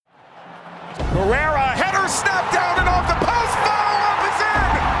Pereira, header snap down and off the post, follow-up is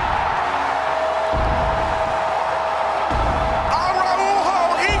in!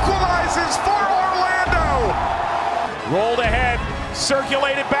 Araujo equalizes for Orlando! Rolled ahead,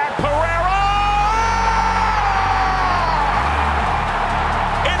 circulated back, Pereira!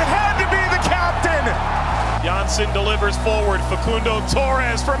 It had to be the captain! Janssen delivers forward, Facundo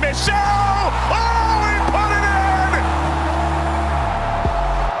Torres for Michel! Oh, he put it in!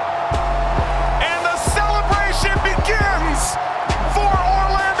 And the celebration begins for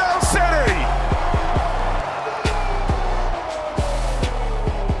Orlando City!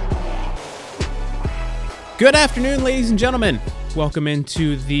 Good afternoon, ladies and gentlemen. Welcome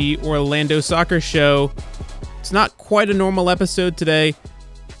into the Orlando Soccer Show. It's not quite a normal episode today,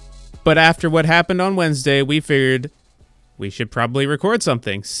 but after what happened on Wednesday, we figured we should probably record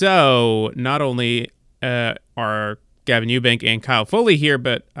something. So not only are Gavin Ewbank and Kyle Foley here,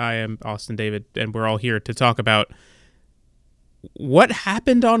 but I am Austin David, and we're all here to talk about what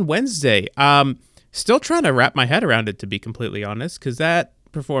happened on Wednesday. Still trying to wrap my head around it, to be completely honest, because that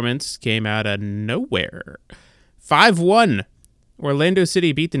performance came out of nowhere. 5-1. Orlando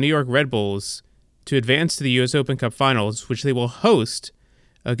City beat the New York Red Bulls to advance to the U.S. Open Cup Finals, which they will host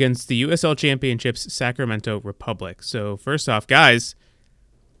against the USL Championships Sacramento Republic. So first off, guys,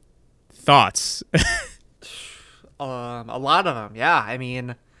 thoughts? A lot of them, yeah. I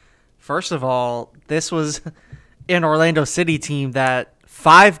mean, first of all, this was an Orlando City team that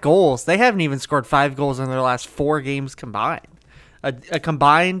 5 goals. They haven't even scored 5 goals in their last 4 games combined. A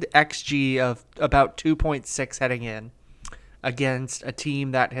combined XG of about 2.6 heading in against a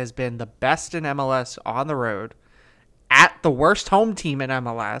team that has been the best in MLS on the road, at the worst home team in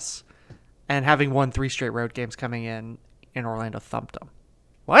MLS, and having won 3 straight road games coming in Orlando thumped them.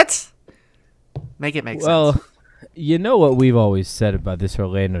 What? Make it make sense. Well, you know what we've always said about this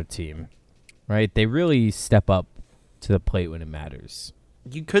Orlando team, right? They really step up to the plate when it matters.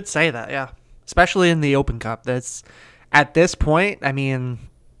 You could say that, yeah. Especially in the Open Cup. That's at this point, I mean,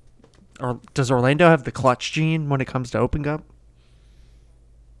 does Orlando have the clutch gene when it comes to Open Cup?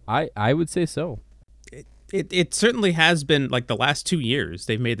 I would say so. It certainly has been, like, the last 2 years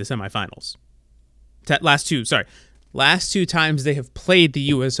they've made the semifinals. Last two times they have played the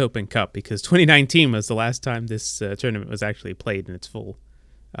U.S. Open Cup, because 2019 was the last time this tournament was actually played in its full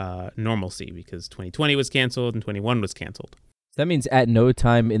normalcy, because 2020 was canceled and 21 was canceled. That means at no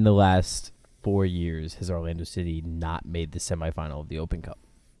time in the last 4 years has Orlando City not made the semifinal of the Open Cup.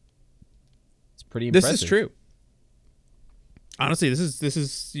 It's pretty impressive. This is true. Honestly, this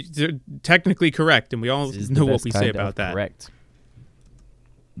is technically correct, and we all know what we say about that. Correct.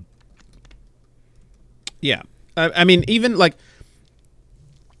 Yeah. I mean, even, like,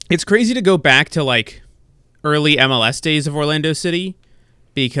 it's crazy to go back to, like, early MLS days of Orlando City,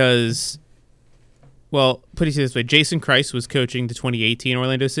 because, well, put it this way, Jason Kreis was coaching the 2018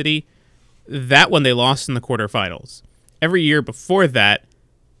 Orlando City. That one they lost in the quarterfinals. Every year before that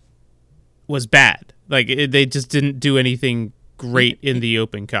was bad. Like, they just didn't do anything great in the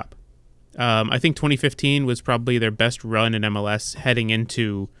Open Cup. I think 2015 was probably their best run in MLS heading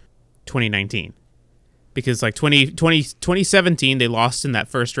into 2019. Because, like, 2017, they lost in that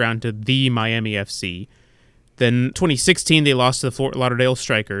first round to the Miami FC. Then 2016, they lost to the Fort Lauderdale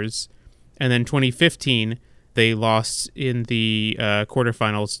Strikers. And then 2015, they lost in the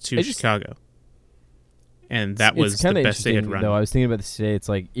quarterfinals to Chicago. And that was the best they had run. Though I was thinking about this today. It's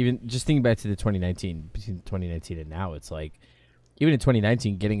like, even just thinking back to the 2019, between 2019 and now, it's like, even in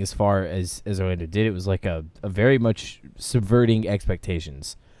 2019, getting as far as Orlando did, it was like a very much subverting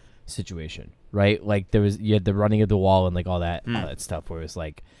expectations situation, right? Like, you had the running of the wall and, like, all that stuff, where it was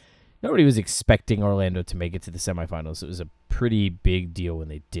like nobody was expecting Orlando to make it to the semifinals. It was a pretty big deal when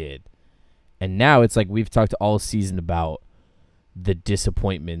they did. And now it's like we've talked all season about the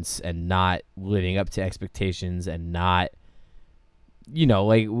disappointments and not living up to expectations, and not, you know,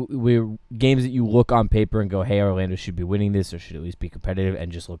 like, we're games that you look on paper and go, hey, Orlando should be winning this, or should at least be competitive,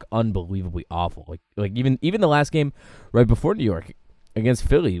 and just look unbelievably awful. Like even the last game right before New York against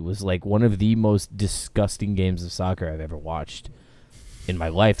Philly was, like, one of the most disgusting games of soccer I've ever watched in my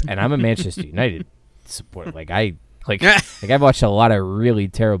life. And I'm a Manchester United supporter. I've watched a lot of really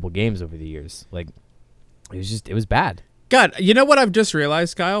terrible games over the years. Like, it was bad. God, you know what I've just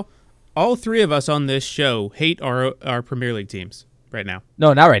realized, Kyle? All 3 of us on this show hate our Premier League teams right now.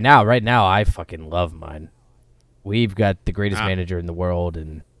 No, not right now. Right now, I fucking love mine. We've got the greatest manager in the world,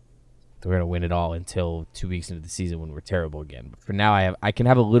 and we're going to win it all until 2 weeks into the season when we're terrible again. But for now, I can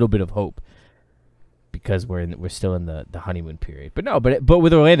have a little bit of hope, because we're still in the honeymoon period. But no, but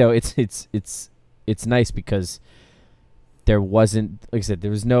with Orlando, it's nice, because there wasn't, like I said,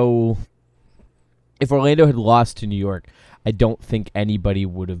 there was no if Orlando had lost to New York, I don't think anybody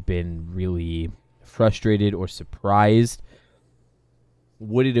would have been really frustrated or surprised.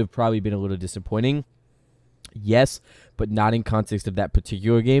 Would it have probably been a little disappointing? Yes, but not in context of that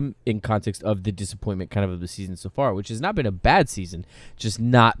particular game, in context of the disappointment kind of the season so far, which has not been a bad season, just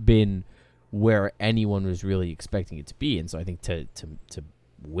not been where anyone was really expecting it to be. And so I think to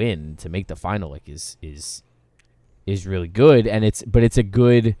win, to make the final, like is really good. And it's a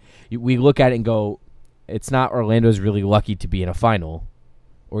good, we look at it and go, it's not Orlando's really lucky to be in a final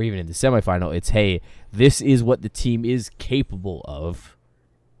or even in the semifinal. It's, hey, this is what the team is capable of,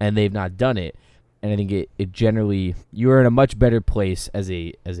 and they've not done it. And I think it generally, you're in a much better place as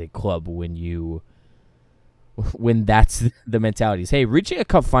a club when that's the mentality. Is, hey, reaching a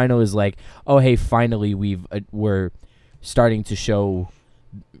cup final is like, oh, hey, finally we're starting to show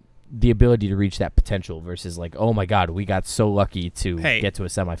the ability to reach that potential versus like, oh my God, we got so lucky to get to a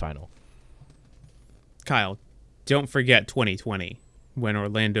semifinal. Kyle, don't forget 2020 when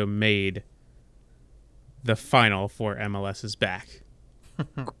Orlando made the final for MLS's back.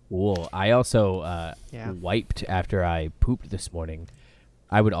 Cool. I also wiped after I pooped this morning.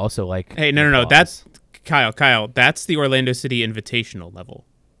 I would also like. Hey, no. That's Kyle. That's the Orlando City Invitational level.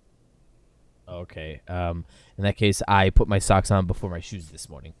 Okay. In that case, I put my socks on before my shoes this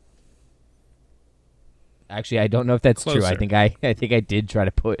morning. Actually, I don't know if that's true. I think I did try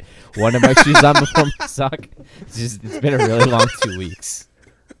to put one of my shoes on before my sock. It's been a really long 2 weeks.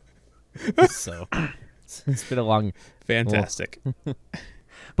 So it's been a long. Fantastic.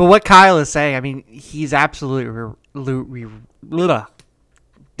 But what Kyle is saying, I mean, he's absolutely. You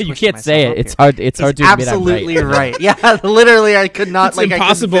can't say it. It's hard. It's hard to admit I'm right. Absolutely right. Yeah, literally, I could not. It's like,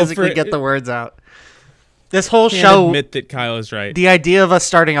 impossible I couldn't physically get the words out. This whole show. Admit that Kyle is right. The idea of us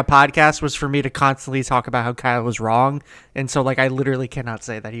starting a podcast was for me to constantly talk about how Kyle was wrong, and so like I literally cannot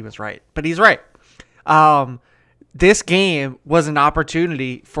say that he was right, but he's right. This game was an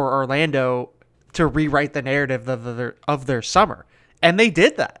opportunity for Orlando to rewrite the narrative of their summer, and they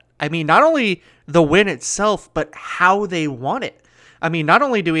did that. I mean, not only the win itself, but how they won it. I mean, not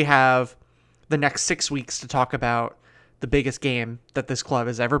only do we have the next 6 weeks to talk about the biggest game that this club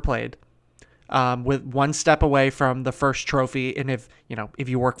has ever played, with one step away from the first trophy. And if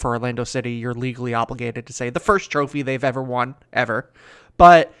you work for Orlando City, you're legally obligated to say the first trophy they've ever won ever.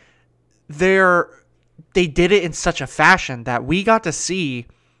 But they did it in such a fashion that we got to see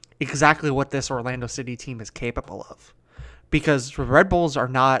exactly what this Orlando City team is capable of, because the Red Bulls are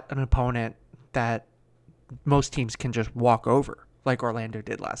not an opponent that most teams can just walk over like Orlando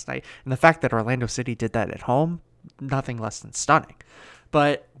did last night. And the fact that Orlando City did that at home, nothing less than stunning.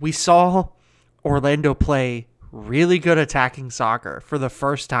 But we saw Orlando play really good attacking soccer for the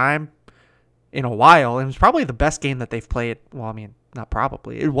first time in a while. It was probably the best game that they've played. Well, I mean, not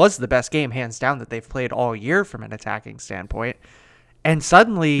probably. It was the best game, hands down, that they've played all year from an attacking standpoint. And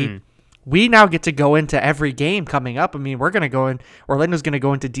suddenly, we now get to go into every game coming up. I mean, Orlando's going to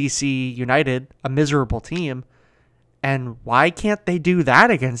go into DC United, a miserable team. And why can't they do that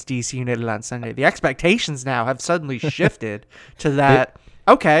against DC United on Sunday? The expectations now have suddenly shifted to that,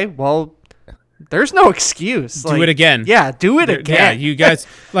 okay, well, there's no excuse. Do it again. Yeah, do it again. Yeah, you guys,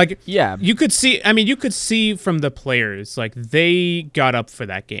 yeah. You could see from the players, like, they got up for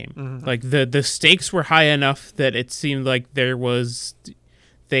that game. Mm-hmm. Like, the stakes were high enough that it seemed like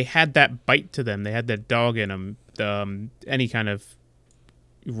they had that bite to them. They had that dog in them. Any kind of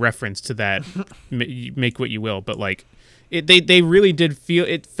reference to that, make what you will, but like, they really did feel.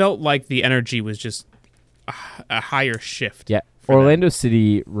 It felt like the energy was just a higher shift. Yeah. Orlando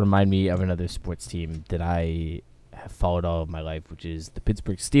City remind me of another sports team that I have followed all of my life, which is the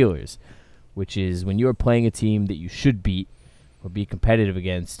Pittsburgh Steelers, which is when you are playing a team that you should beat or be competitive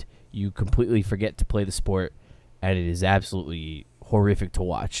against, you completely forget to play the sport, and it is absolutely horrific to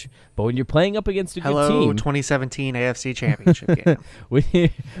watch. But when you're playing up against a good team, 2017 AFC Championship game.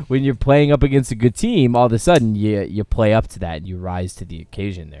 when you're playing up against a good team, all of a sudden you play up to that and you rise to the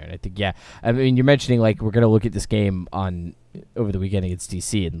occasion there. And I think, I mean, you're mentioning like we're gonna look at this game over the weekend against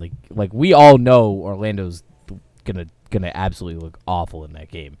DC, and like we all know Orlando's gonna absolutely look awful in that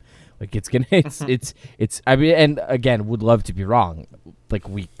game. Like it's I mean, and again, would love to be wrong. Like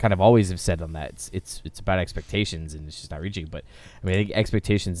we kind of always have said on that, it's about expectations and it's just not reaching. But I mean, I think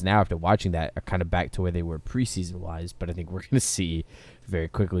expectations now after watching that are kind of back to where they were preseason wise. But I think we're going to see very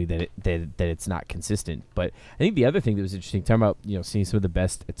quickly that it's not consistent. But I think the other thing that was interesting, talking about seeing some of the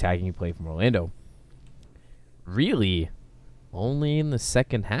best attacking play from Orlando, really only in the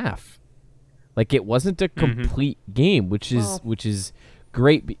second half. Like it wasn't a complete game, which is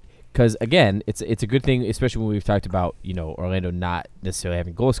great. Because again, it's a good thing, especially when we've talked about Orlando not necessarily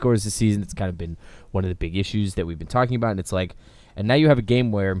having goal scorers this season. It's kind of been one of the big issues that we've been talking about, and it's like, and now you have a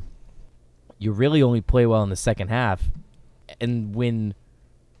game where you really only play well in the second half, and when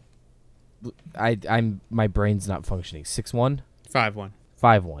my brain's not functioning. 6-1? 5-1.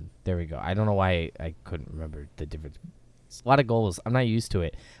 5-1. There we go. I don't know why I couldn't remember the difference. It's a lot of goals. I'm not used to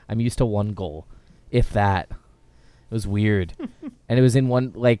it. I'm used to one goal, if that. It was weird, and it was in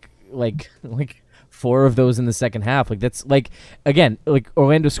one like 4 of those in the second half. Like that's again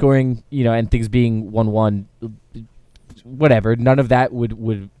Orlando scoring, and things being 1-1. Whatever. None of that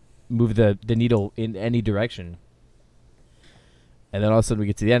would move the needle in any direction. And then all of a sudden we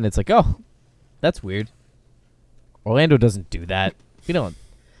get to the end. It's like, oh, that's weird. Orlando doesn't do that. We don't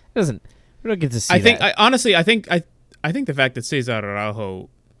get to see that. I think the fact that Cesar Araujo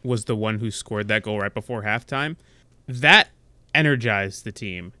was the one who scored that goal right before halftime, that energized the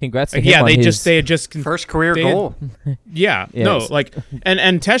team. Congrats to him. They had just first career goal.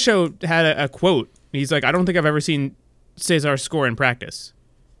 And Tesho had a quote. He's like, I don't think I've ever seen Cesar score in practice.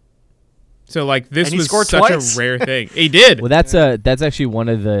 So this was such twice. a rare thing. He did. Well, that's actually one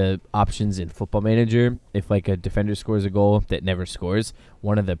of the options in Football Manager. If a defender scores a goal that never scores,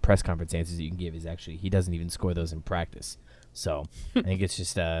 one of the press conference answers that you can give is actually he doesn't even score those in practice. So I think it's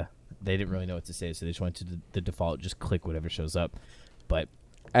just they didn't really know what to say, so they just went to the default, just click whatever shows up. But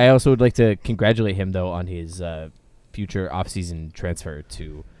I also would like to congratulate him though on his future offseason transfer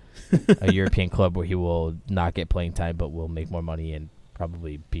to a European club where he will not get playing time, but will make more money and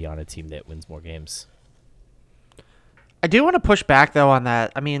probably be on a team that wins more games. I do want to push back though on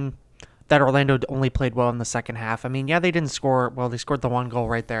that. I mean, that Orlando only played well in the second half. I mean, yeah, they didn't score. Well, they scored the one goal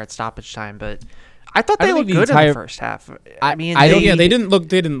right there at stoppage time, but I thought they looked good in the first half. I mean, they didn't look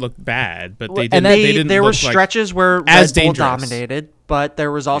bad, but they didn't. And they didn't there look were stretches where as Red Bull dangerous. dominated, but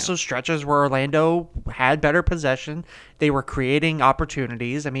there was also stretches where Orlando had better possession. They were creating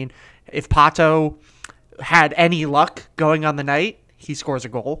opportunities. I mean, if Pato had any luck going on the night, he scores a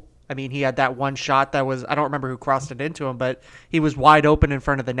goal. I mean, he had that one shot that was, I don't remember who crossed it into him, but he was wide open in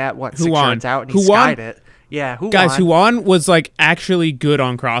front of the net, 6 yards out, and he skied it. Yeah, Huan was actually good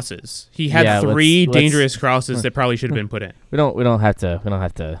on crosses. He had 3 dangerous crosses that probably should have been put in. We don't have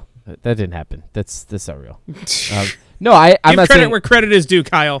to. That didn't happen. That's not real. No, I'm Give not credit saying where credit is due,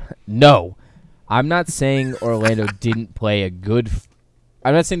 Kyle. No, I'm not saying Orlando didn't play a good.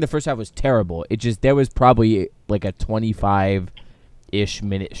 I'm not saying the first half was terrible. It just there was probably a 25-ish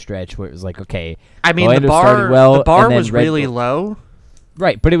minute stretch where it was okay. I mean, Orlando the bar was really low.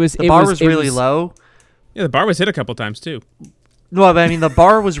 Right, but the bar was really low. Yeah, the bar was hit a couple times too. No, but I mean, the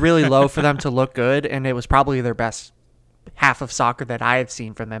bar was really low for them to look good, and it was probably their best half of soccer that I have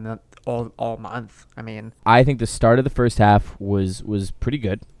seen from them all month. I mean, I think the start of the first half was pretty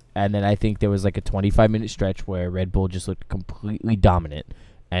good, and then I think there was a 25-minute stretch where Red Bull just looked completely dominant,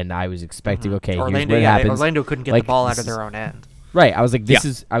 and I was expecting, here's what happens. Orlando couldn't get the ball out of their own end. Right, I was like, this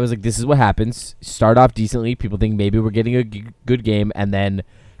is what happens. Start off decently, people think maybe we're getting a good game, and then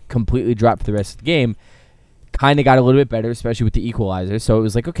completely drop for the rest of the game. Kind of got a little bit better, especially with the equalizer. So it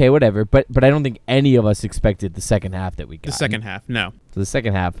was okay, whatever. But I don't think any of us expected the second half that we got. The second half, no. So the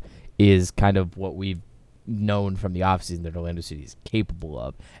second half is kind of what we've known from the offseason that Orlando City is capable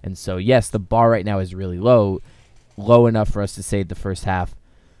of. And so, yes, the bar right now is really low enough for us to say the first half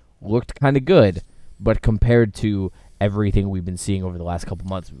looked kind of good. But compared to everything we've been seeing over the last couple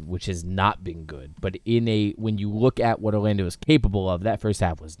months, which has not been good. But when you look at what Orlando is capable of, that first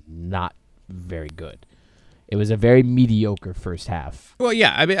half was not very good. It was a very mediocre first half. Well,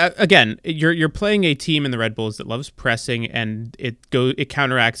 yeah. I mean, again, you're playing a team in the Red Bulls that loves pressing, and it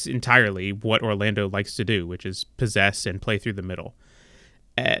counteracts entirely what Orlando likes to do, which is possess and play through the middle.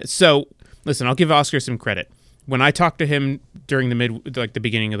 So, listen, I'll give Oscar some credit. When I talked to him during the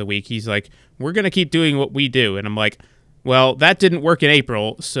beginning of the week, he's like, "We're gonna keep doing what we do," and I'm like, "Well, that didn't work in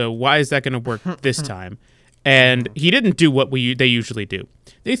April, so why is that gonna work this time?" And he didn't do what they usually do.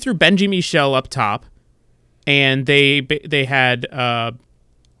 They threw Benji Michel up top. And they had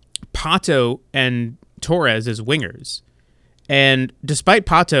Pato and Torres as wingers. And despite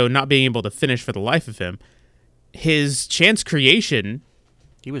Pato not being able to finish for the life of him, his chance creation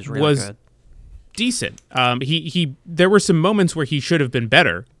was really good. Decent. There were some moments where he should have been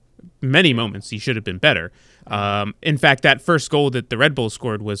better. Many moments he should have been better. In fact, that first goal that the Red Bulls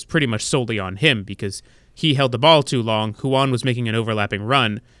scored was pretty much solely on him because he held the ball too long. Huan was making an overlapping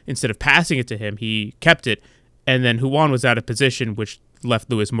run. Instead of passing it to him, he kept it. And then Huan was out of position, which left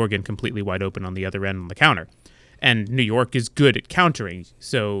Lewis Morgan completely wide open on the other end on the counter. And New York is good at countering,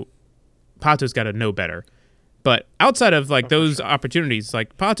 so Pato's got to know better But outside of like those opportunities,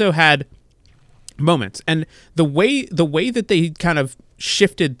 like Pato had moments, and the way that they kind of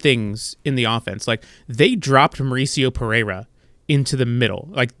shifted things in the offense, like they dropped Mauricio Pereira into the middle,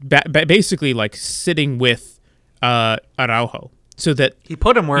 like basically like sitting with Araujo, so that he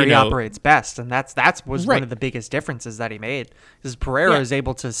put him where he operates best, and that's was right. one of the biggest differences that he made. Because Pereira is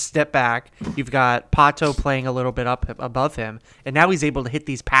able to step back. You've got Pato playing a little bit up above him, and now he's able to hit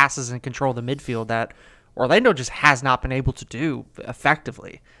these passes and control the midfield that Orlando just has not been able to do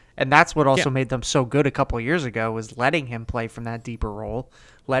effectively. And that's what also made them so good a couple of years ago, was letting him play from that deeper role,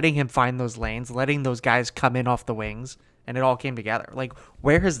 letting him find those lanes, letting those guys come in off the wings, and it all came together. Like,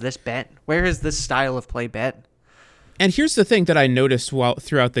 where has this been? Where has this style of play been? And here's the thing that I noticed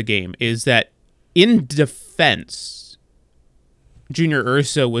throughout the game is that in defense, Junior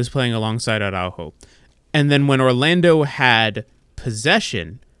Urso was playing alongside Araujo. And then when Orlando had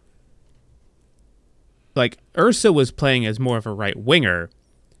possession, like Urso was playing as more of a right winger,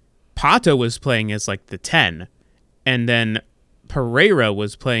 Pato was playing as like the 10, and then Pereira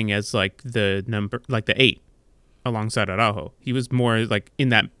was playing as like the 8 alongside Araujo. He was more like in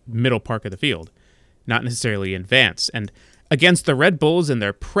that middle part of the field, not necessarily advanced. And against the Red Bulls and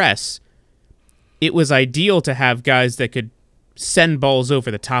their press, it was ideal to have guys that could send balls over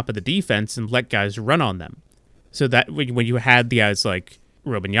the top of the defense and let guys run on them. So that when you had the guys like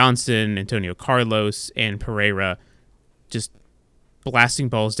Robin Janssen, Antonio Carlos, and Pereira just blasting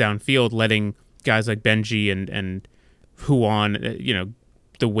balls downfield, letting guys like Benji and Juan,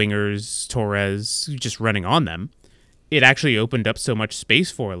 the wingers, Torres, just running on them, it actually opened up so much space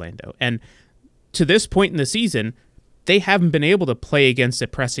for Orlando. And to this point in the season, they haven't been able to play against a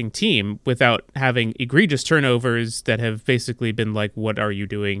pressing team without having egregious turnovers that have basically been like, what are you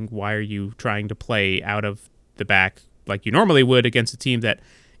doing? Why are you trying to play out of the back like you normally would against a team that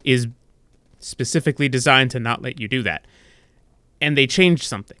is specifically designed to not let you do that? And they changed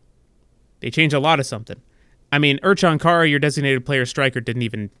something. They changed a lot of something. I mean, Ercan Kara, your designated player striker, didn't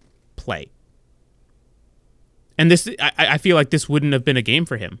even play. And this, I feel like this wouldn't have been a game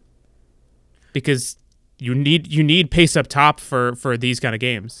for him, because you need pace up top for these kind of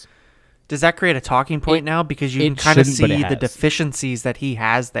games. Does that create a talking point now? Because you can kind of see the deficiencies that he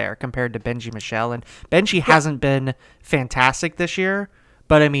has there compared to Benji Michel. And Benji hasn't been fantastic this year,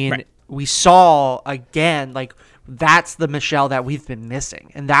 but I mean, we saw again, like, that's the Michel that we've been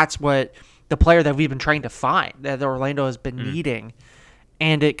missing. And that's what the player that we've been trying to find, that Orlando has been needing.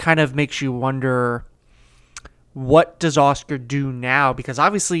 And it kind of makes you wonder, what does Oscar do now? Because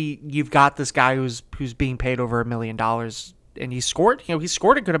obviously you've got this guy who's being paid over $1 million, and he scored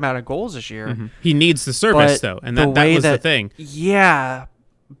a good amount of goals this year. Mm-hmm. He needs the service, though, and that was the thing. Yeah,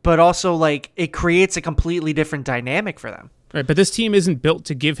 but also, like, it creates a completely different dynamic for them. Right, but this team isn't built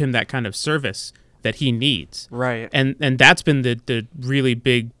to give him that kind of service that he needs. Right. And that's been the really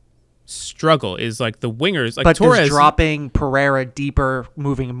big struggle, is like the wingers, like but Torres. Does dropping Pereira deeper,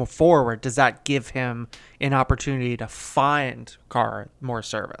 moving forward, does that give him an opportunity to find Carr more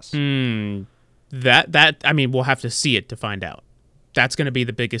service? That I mean, we'll have to see it to find out. That's going to be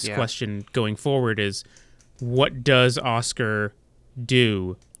the biggest question going forward, is what does Oscar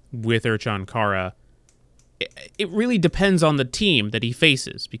do with Ercan Kara? It really depends on the team that he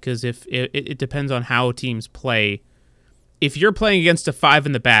faces, because if it depends on how teams play. If you're playing against a 5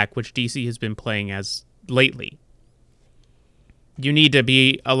 in the back, which DC has been playing as lately, you need to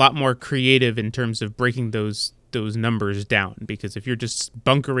be a lot more creative in terms of breaking those numbers down, because if you're just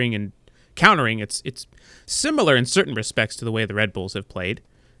bunkering and countering, it's similar in certain respects to the way the Red Bulls have played.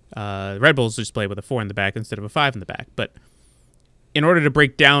 The Red Bulls just play with a 4 in the back instead of a 5 in the back. But in order to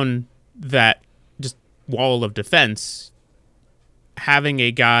break down that just wall of defense, having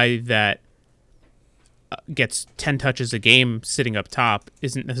a guy that gets 10 touches a game sitting up top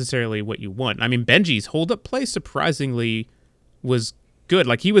isn't necessarily what you want. I mean, Benji's hold-up play surprisingly was good.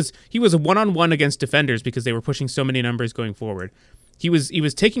 Like, he was a one-on-one against defenders because they were pushing so many numbers going forward. He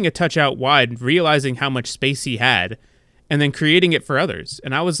was taking a touch out wide, realizing how much space he had, and then creating it for others.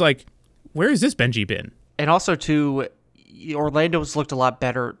 And I was like, where has this Benji been? And also, too, Orlando's looked a lot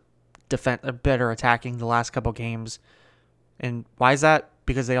better attacking the last couple games. And why is that?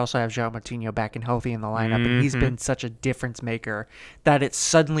 Because they also have João Moutinho back and healthy in the lineup, and he's been such a difference maker that it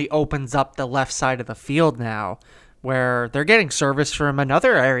suddenly opens up the left side of the field now, where they're getting service from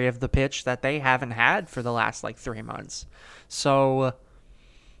another area of the pitch that they haven't had for the last 3 months. So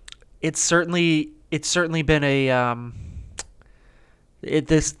it's certainly been a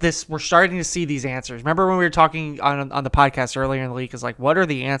we're starting to see these answers. Remember when we were talking on the podcast earlier in the league, is like, what are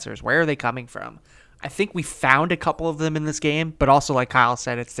the answers? Where are they coming from? I think we found a couple of them in this game, but also like Kyle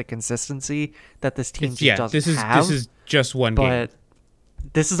said, it's the consistency that this team doesn't have. This is just one game. But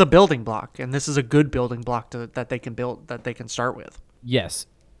this is a building block, and this is a good building block that they can build, that they can start with. Yes,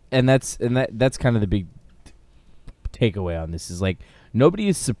 and that's kind of the big takeaway on this is like nobody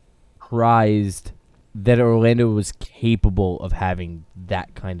is surprised that Orlando was capable of having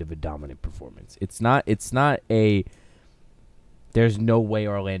that kind of a dominant performance. It's not a there's no way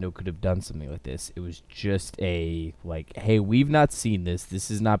Orlando could have done something like this. It was just a like, hey, we've not seen this. This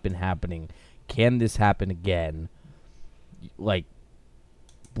has not been happening. Can this happen again? Like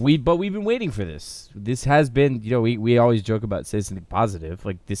we've been waiting for this. This has been, we always joke about saying something positive.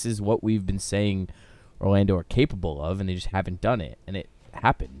 Like this is what we've been saying Orlando are capable of, and they just haven't done it. And it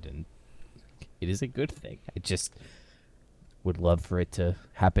happened, and it is a good thing. I just would love for it to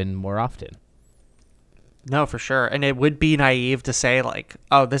happen more often. No, for sure. And it would be naive to say like,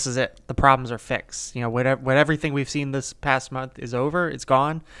 oh, this is it. The problems are fixed. When everything we've seen this past month is over, it's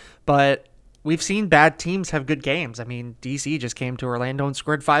gone. But we've seen bad teams have good games. I mean, DC just came to Orlando and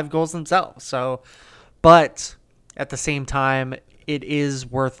scored 5 goals themselves. So, but at the same time, it is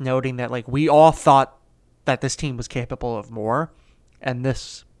worth noting that like we all thought that this team was capable of more, and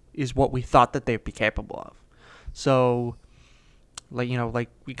is what we thought that they'd be capable of. So, like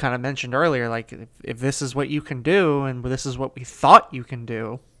we kind of mentioned earlier, like if this is what you can do, and this is what we thought you can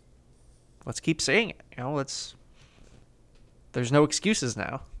do, let's keep saying it. There's no excuses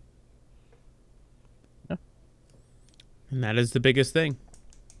now. And that is the biggest thing.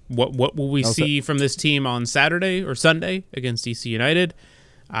 What will we see from this team on Saturday or Sunday against DC United?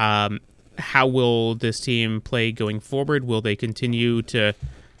 How will this team play going forward? Will they continue to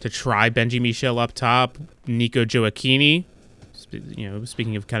try Benji Michel up top, Nico Gioacchini?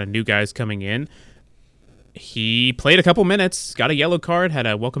 Speaking of kind of new guys coming in, he played a couple minutes, got a yellow card, had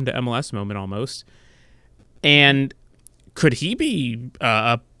a welcome to MLS moment almost. And could he be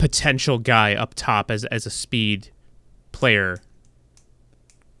a potential guy up top as a speed player?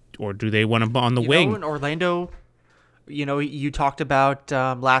 Or do they want him on the wing? In Orlando, you talked about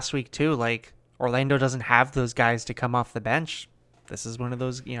last week too, like Orlando doesn't have those guys to come off the bench. This is one of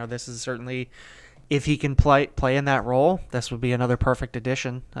those, this is certainly, if he can play in that role, this would be another perfect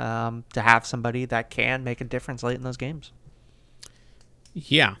addition to have somebody that can make a difference late in those games.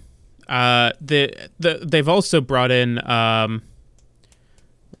 Yeah. They've also brought in,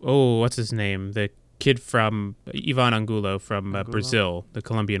 what's his name? The kid from Ivan Angulo from Brazil, the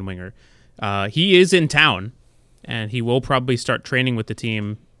Colombian winger. He is in town, and he will probably start training with the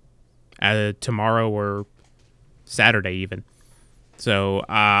team tomorrow or Saturday even. So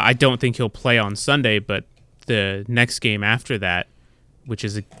I don't think he'll play on Sunday, but the next game after that, which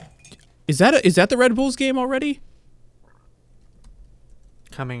is that the Red Bulls game already?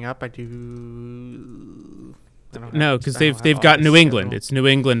 Coming up, I don't No, because they've got New England. Schedule. It's New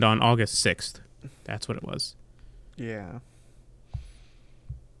England on August 6th. That's what it was. Yeah.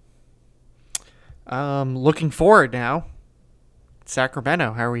 Looking forward now.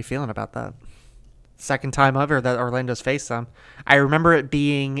 Sacramento, how are we feeling about that? Second time ever that Orlando's faced them. I remember it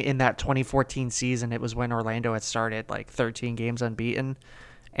being in that 2014 season. It was when Orlando had started like 13 games unbeaten,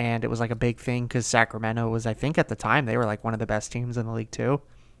 and it was like a big thing because Sacramento was, I think at the time, they were like one of the best teams in the league too.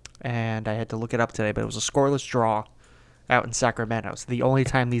 And I had to look it up today, but it was a scoreless draw out in Sacramento. So the only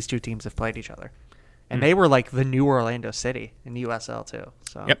time these two teams have played each other. And they were like the new Orlando City in the USL too.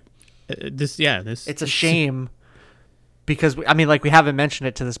 So yep. It's a shame because we haven't mentioned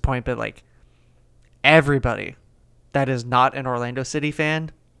it to this point, but like everybody that is not an Orlando City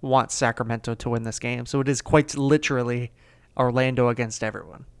fan wants Sacramento to win this game. So it is quite literally Orlando against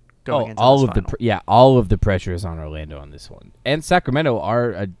everyone going into all this of final. all of the pressure is on Orlando on this one, and Sacramento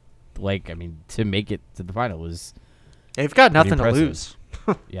are to make it to the final is they've got nothing impressive. To lose.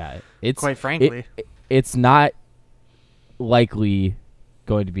 Yeah, it's quite frankly, it's not likely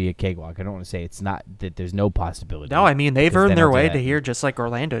going to be a cakewalk. I don't want to say it's not that there's no possibility. No, I mean they've earned their way to here just like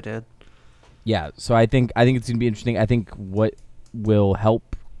Orlando did. Yeah, so I think it's going to be interesting. I think what will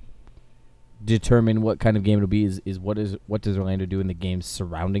help determine what kind of game it'll be is what does Orlando do in the games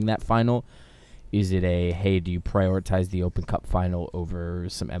surrounding that final? Is it do you prioritize the Open Cup final over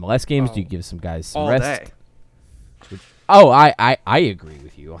some MLS games? Do you give some guys some rest? Day. I agree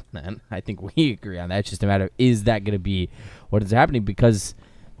with you on that. I think we agree on that. It's just a matter of, is that going to be what is happening? Because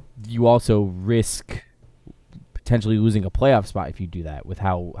you also risk potentially losing a playoff spot if you do that with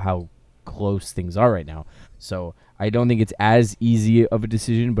how close things are right now. So I don't think it's as easy of a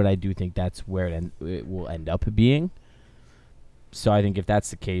decision, but I do think that's where it will end up being. So I think if that's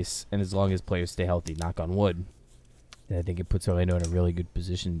the case, and as long as players stay healthy, knock on wood, then I think it puts Orlando in a really good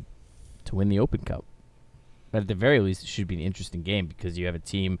position to win the Open Cup. But at the very least, it should be an interesting game because you have a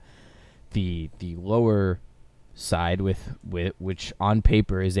team, the lower side with which on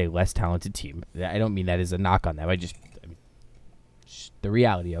paper is a less talented team. I don't mean that as a knock on them. I mean, the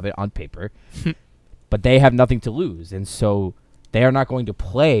reality of it on paper. But they have nothing to lose, and so they are not going to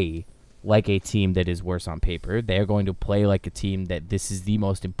play like a team that is worse on paper. They are going to play like a team that this is the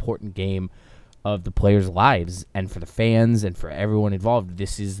most important game of the players' lives, and for the fans and for everyone involved,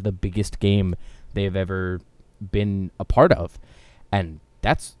 this is the biggest game they've ever been a part of, and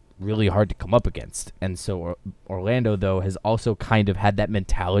that's really hard to come up against. And so Orlando, though, has also kind of had that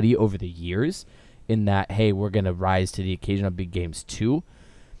mentality over the years in that, hey, we're going to rise to the occasion of big games too.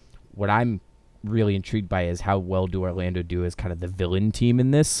 What I'm really intrigued by is how well do Orlando do as kind of the villain team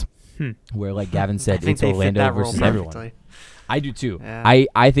in this, where, like Gavin said, it's Orlando versus everyone. I do too. Yeah.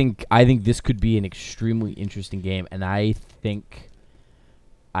 I think this could be an extremely interesting game, and I think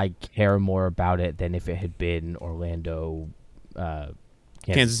I care more about it than if it had been Orlando,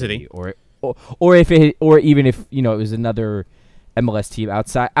 Kansas City, or even if it was another MLS team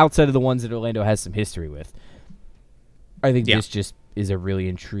outside of the ones that Orlando has some history with. I think this just is a really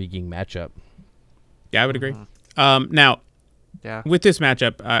intriguing matchup. Yeah, I would agree. Now, with this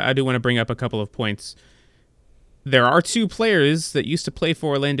matchup, I do want to bring up a couple of points. There are two players that used to play for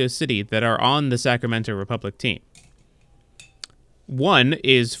Orlando City that are on the Sacramento Republic team. One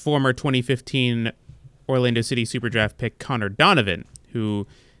is former 2015 Orlando City Superdraft pick Connor Donovan, who,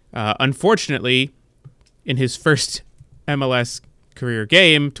 unfortunately, in his first MLS career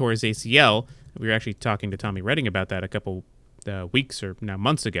game, tore his ACL. We were actually talking to Tommy Redding about that a couple weeks or now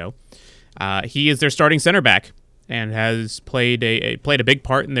months ago. He is their starting center back and has played a big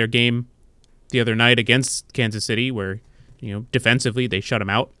part in their game the other night against Kansas City, where defensively they shut him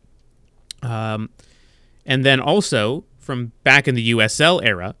out. And then also from back in the USL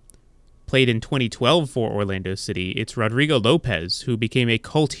era, played in 2012 for Orlando City, it's Rodrigo Lopez, who became a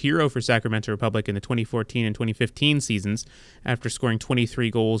cult hero for Sacramento Republic in the 2014 and 2015 seasons after scoring 23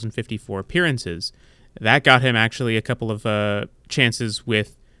 goals in 54 appearances. That got him actually a couple of chances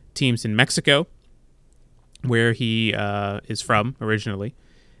with teams in Mexico, where he is from originally.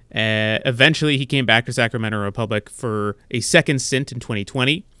 Eventually, he came back to Sacramento Republic for a second stint in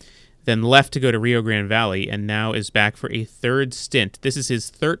 2020, then left to go to Rio Grande Valley, and now is back for a third stint. This is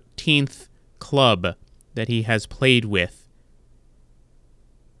his 13th club that he has played with,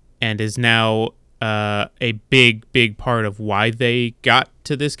 and is now a big part of why they got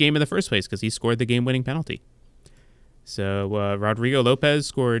to this game in the first place, because he scored the game-winning penalty. So Rodrigo Lopez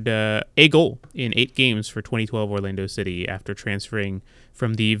scored a goal in 8 games for 2012 Orlando City after transferring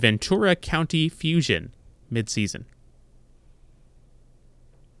from the Ventura County Fusion mid-season.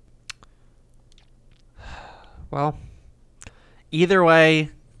 Well, either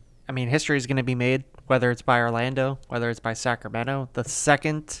way, I mean, history is going to be made, whether it's by Orlando, whether it's by Sacramento. The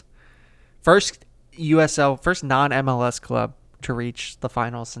first non-MLS club to reach the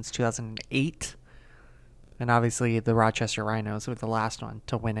finals since 2008. And obviously, the Rochester Rhinos were the last one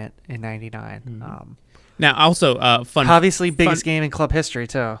to win it in '99. Mm-hmm. Now, also, obviously, biggest game in club history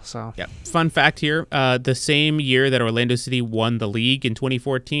too. So, yeah. Fun fact here: the same year that Orlando City won the league in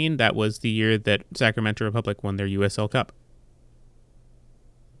 2014, that was the year that Sacramento Republic won their USL Cup.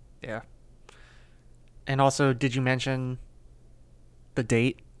 Yeah. And also, did you mention the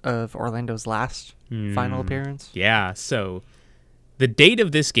date of Orlando's last final appearance? Yeah. So, the date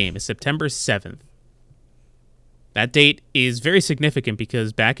of this game is September 7th. That date is very significant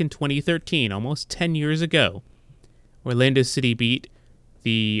because back in 2013, almost 10 years ago, Orlando City beat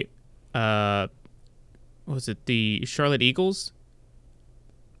the the Charlotte Eagles?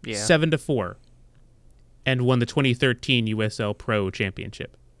 Yeah. 7-4, and won the 2013 USL Pro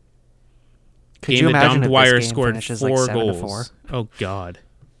Championship. Could you imagine Dom Dwyer this game scored 4 goals. 7-4? Oh God.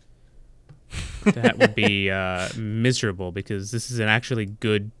 That would be miserable because this is an actually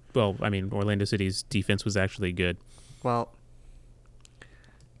good. Well, I mean, Orlando City's defense was actually good. Well,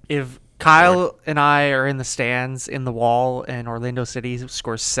 if Kyle and I are in the stands in the wall and Orlando City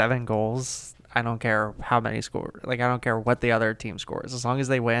scores 7 goals, I don't care how many score. Like, I don't care what the other team scores. As long as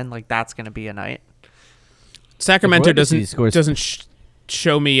they win, like, that's going to be a night. Sacramento doesn't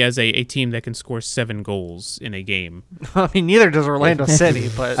show me as a team that can score 7 goals in a game. I mean, neither does Orlando City,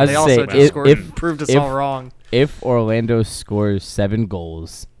 but they also proved us all wrong. If Orlando scores 7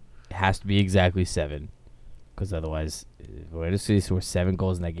 goals, it has to be exactly 7, because otherwise, if Orlando City scores 7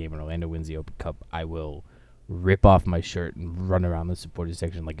 goals in that game and Orlando wins the Open Cup, I will rip off my shirt and run around the supporters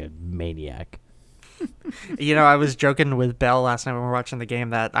section like a maniac. I was joking with Belle last night when we were watching the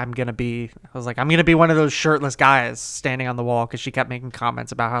game that I'm going to be one of those shirtless guys standing on the wall, because she kept making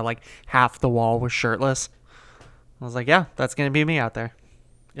comments about how like half the wall was shirtless. I was like, yeah, that's going to be me out there.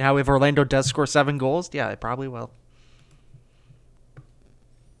 Yeah, if Orlando does score 7 goals, yeah, it probably will.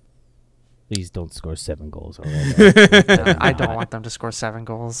 Please don't score 7 goals, Orlando. I don't want them to score 7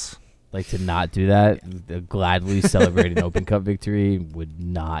 goals. Like to not do that, gladly celebrate an Open Cup victory. Would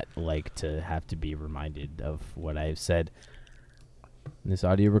not like to have to be reminded of what I've said in this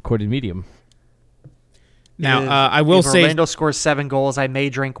audio recorded medium. Now, If- I will if say, Orlando scores 7 goals, I may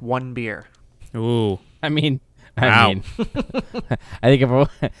drink 1 beer. ooh, I mean, Wow. I think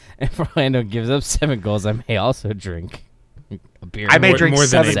if Orlando gives up 7 goals, I may also drink a beer. I may More- drink more than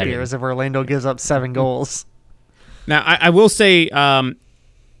 7 7. beers if Orlando gives up 7 goals. now I will say,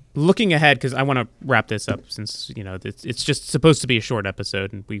 looking ahead, because I want to wrap this up since it's just supposed to be a short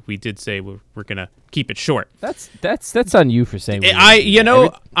episode, and we did say we're gonna keep it short. That's on you for saying.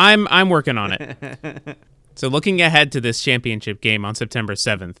 I'm working on it. So looking ahead to this championship game on September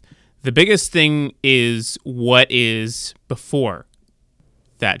 7th, the biggest thing is what is before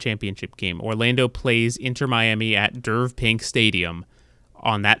that championship game. Orlando plays Inter Miami at Derv Pink Stadium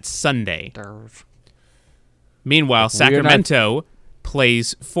on that Sunday. Derv. Meanwhile, We're not- Sacramento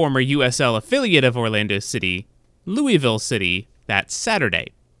plays former USL affiliate of Orlando City, Louisville City, that Saturday.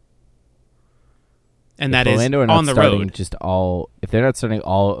 And that is Orlando are not on the starting road. if they're not starting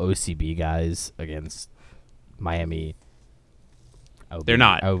all OCB guys against Miami, They're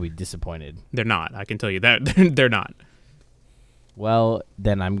not. I would be disappointed. They're not. I can tell you that. They're not. Well,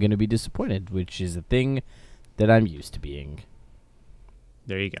 then I'm going to be disappointed, which is a thing that I'm used to being.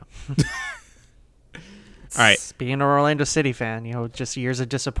 There you go. All right. Being an Orlando City fan, just years of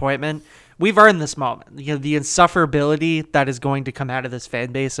disappointment. We've earned this moment. The insufferability that is going to come out of this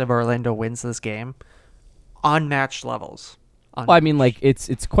fan base if Orlando wins this game, unmatched levels. Well, I mean, like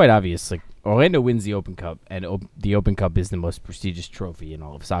it's quite obvious. Like Orlando wins the Open Cup, and the Open Cup is the most prestigious trophy in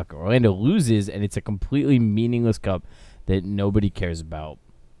all of soccer. Orlando loses, and it's a completely meaningless cup that nobody cares about.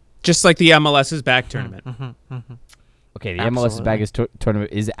 Just like the MLS's back tournament. Okay, the Absolutely. MLS Baggage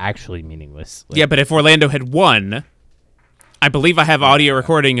tournament is actually meaningless. Like, Yeah, but if Orlando had won, I believe I have audio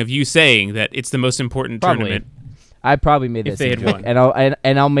recording of you saying that it's the most important Probably. tournament. I probably made that If they same had joke, won.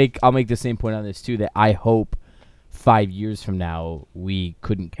 and I'll make the same point on this too. That I hope 5 years from now we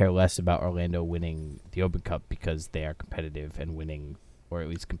couldn't care less about Orlando winning the Open Cup because they are competitive and winning, or at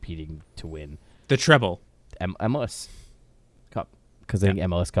least competing to win The treble. MLS Cup. Because I think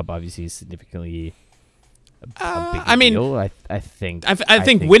MLS Cup obviously is significantly a big I mean, deal. I think I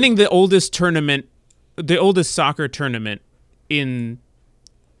think winning the oldest tournament, the oldest soccer tournament in...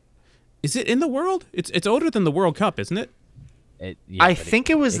 Is it in the world? It's older than the World Cup, isn't it? I think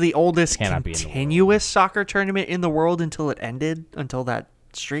it was the oldest cannot be in the world. continuous soccer tournament in the world until it ended, until that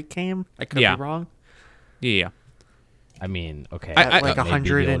streak came. I could Yeah. be wrong. Yeah. I mean, okay, I- Like that may be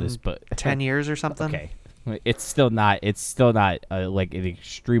the 110 oldest, but years or something. okay. It's still not like an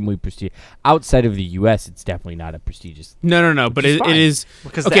extremely prestigious. Outside of the U.S., it's definitely not a prestigious. No. But is it fine. is...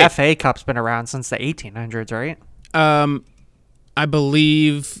 Because okay. the FA Cup's been around since the 1800s, right? I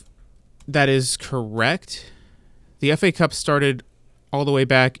believe that is correct. The FA Cup started all the way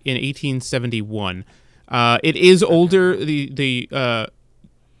back in 1871. It is older. The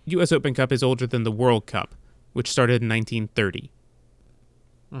U.S. Open Cup is older than the World Cup, which started in 1930.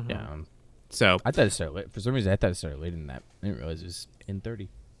 Yeah, So I thought it started late. For some reason, I thought it started later than that. I didn't realize it was in 30.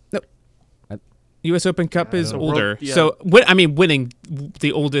 U.S. Open Cup is the older. World- yeah. So winning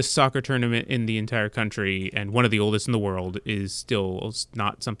the oldest soccer tournament in the entire country and one of the oldest in the world is still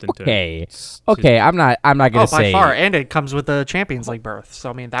not something to. Okay. I'm not gonna Oh, by say far, and it comes with the Champions League berth. So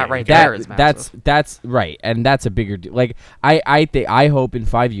I mean, that right there is massive. that's right, and that's a bigger deal. Like I hope in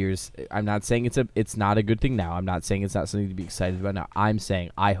 5 years. I'm not saying it's not a good thing now. I'm not saying it's not something to be excited about now. I'm saying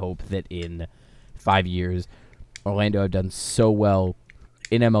I hope that in 5 years, Orlando have done so well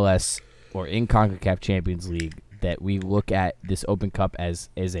in MLS or in CONCACAF Champions League that we look at this Open Cup as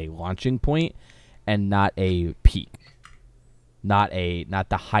a launching point and not a peak. Not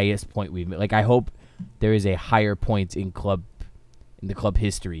the highest point we've made. Like I hope there is a higher point in the club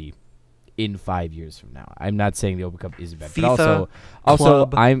history in 5 years from now. I'm not saying the Open Cup is bad, but FIFA also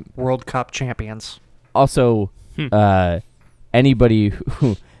Club I'm World Cup champions. also anybody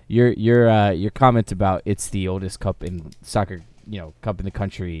who your comment about it's the oldest cup in soccer, cup in the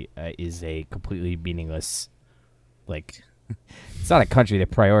country is a completely meaningless. Like, it's not a country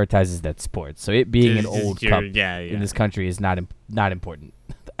that prioritizes that sport. So it being an old cup in this country is not important.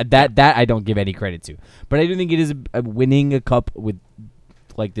 That I don't give any credit to. But I do think it is winning a cup with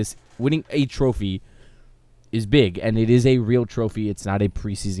like this, winning a trophy is big, and it is a real trophy. It's not a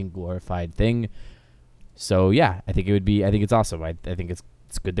preseason glorified thing. So yeah, I think it's awesome. I think it's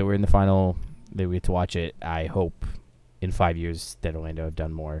good that we're in the final that we get to watch it. I hope in 5 years that Orlando have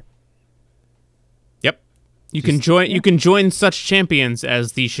done more. Yep. You can join such champions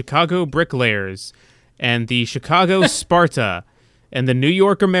as the Chicago Bricklayers and the Chicago Sparta and the New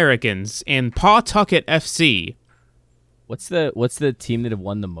York Americans and Pawtucket FC. What's the team that have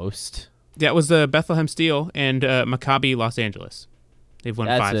won the most? That was the Bethlehem Steel and Maccabi Los Angeles. They've won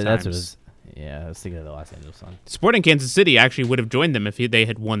 5 times. That's what it was. Yeah, I was thinking of the Los Angeles one. Sporting Kansas City actually would have joined them if they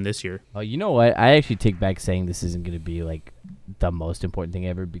had won this year. Oh, you know what? I actually take back saying this isn't going to be like the most important thing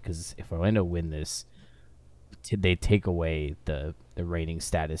ever, because if Orlando win this, they take away the reigning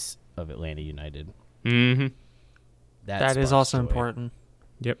status of Atlanta United. Mm-hmm. That is also important.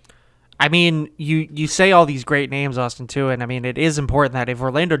 Yep. I mean, you say all these great names, Austin, too, and I mean, it is important that if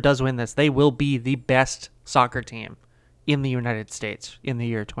Orlando does win this, they will be the best soccer team in the United States in the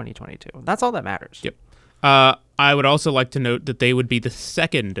year 2022. That's all that matters. Yep. I would also like to note that they would be the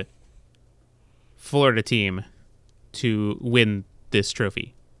second Florida team to win this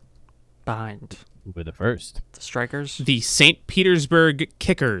trophy. Behind Who were the first? the Strikers. The St. Petersburg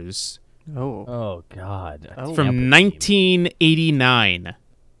Kickers Oh God! from 1989.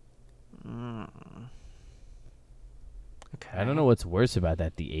 Okay. I don't know what's worse about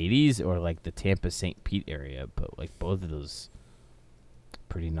that, the 80s or like the Tampa St. Pete area, but like both of those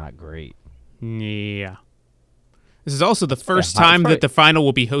pretty not great. Yeah. This is also the first Yeah, time probably- that the final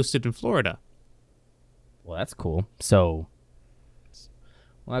will be hosted in Florida. Well, that's cool. So,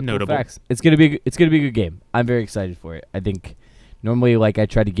 Notable. facts. It's gonna be a good game. I'm very excited for it. I think normally like I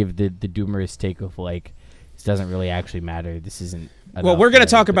try to give the doomerous take of like this doesn't really actually matter. This isn't. Well, enough, we're going to whatever,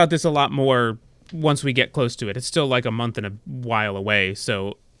 talk but- about this a lot more once we get close to it. It's still like a month and a while away,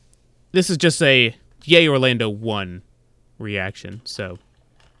 so this is just a yay Orlando won reaction. So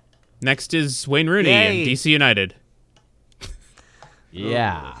next is Wayne Rooney Yay. and DC United.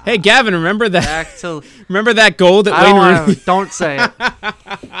 Yeah. Hey Gavin, remember that? Back to Remember that goal that I Wayne don't Rooney? wanna, don't say it.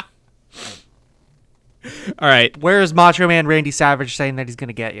 All right, Where's Macho Man Randy Savage saying that he's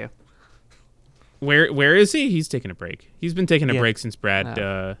gonna get you? where is he? He's taking a break. He's been taking a Yeah. break since Brad's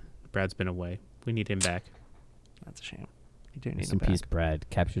been away. We need him back. That's a shame. You do need Rest him in back. peace, Brad.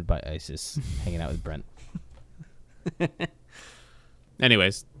 Captured by ISIS, hanging out with Brent.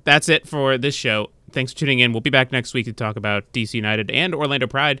 Anyways, that's it for this show. Thanks for tuning in. We'll be back next week to talk about DC United and Orlando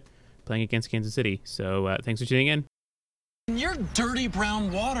Pride playing against Kansas City. So thanks for tuning in. You're dirty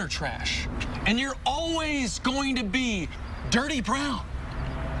brown water trash. And you're always going to be dirty brown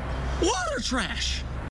water trash.